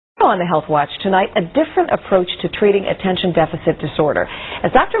On the Health Watch tonight, a different approach to treating attention deficit disorder.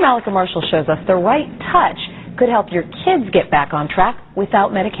 As Dr. Malika Marshall shows us, the right touch could help your kids get back on track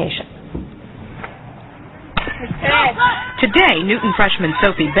without medication. Today, Newton freshman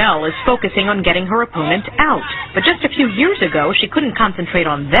Sophie Bell is focusing on getting her opponent out. But just a few years ago, she couldn't concentrate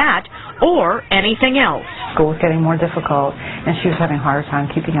on that or anything else. School was getting more difficult, and she was having a harder time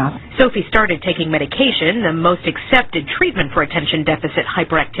keeping up. Sophie started taking medication, the most accepted treatment for attention deficit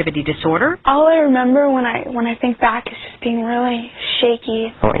hyperactivity disorder. All I remember when I think back is just being really shaky.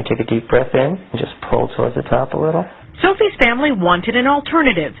 I want you to take a deep breath in and just pull towards the top a little. Sophie's family wanted an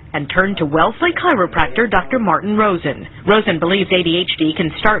alternative and turned to Wellesley chiropractor Dr. Martin Rosen. Rosen believes ADHD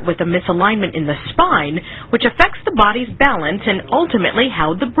can start with a misalignment in the spine, which affects the body's balance and ultimately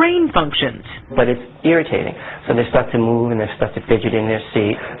how the brain functions. But it's irritating. So they start to move and they start to fidget in their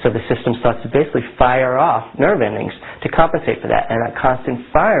seat. So the system starts to basically fire off nerve endings to compensate for that. And that constant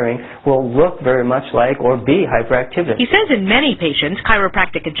firing will look very much like or be hyperactivity. He says in many patients,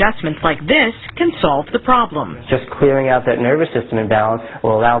 chiropractic adjustments like this can solve the problem. Just clearing out that nervous system imbalance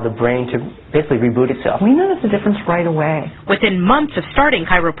will allow the brain to basically reboot itself. We noticed a difference right away. Within months of starting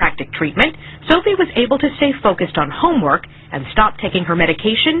chiropractic treatment, Sophie was able to stay focused on homework and stop taking her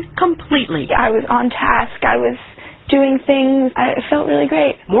medication completely. I was on task. I was doing things. I felt really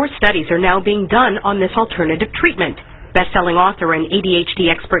great. More studies are now being done on this alternative treatment. Best-selling author and ADHD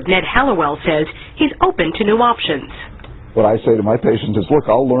expert Ned Hallowell says he's open to new options. What I say to my patients is, look,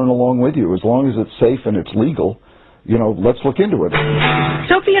 I'll learn along with you. As long as it's safe and it's legal, let's look into it.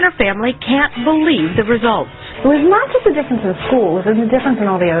 Sophie and her family can't believe the results. It was not just a difference in school, it was a difference in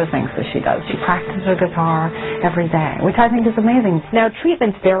all the other things that she does. She practices her guitar every day, which I think is amazing. Now,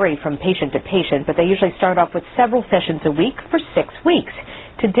 treatments vary from patient to patient, but they usually start off with several sessions a week for 6 weeks.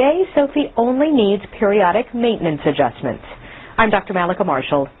 Today, Sophie only needs periodic maintenance adjustments. I'm Dr. Malika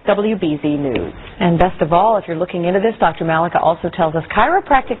Marshall, WBZ News. And best of all, if you're looking into this, Dr. Malika also tells us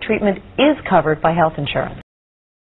chiropractic treatment is covered by health insurance.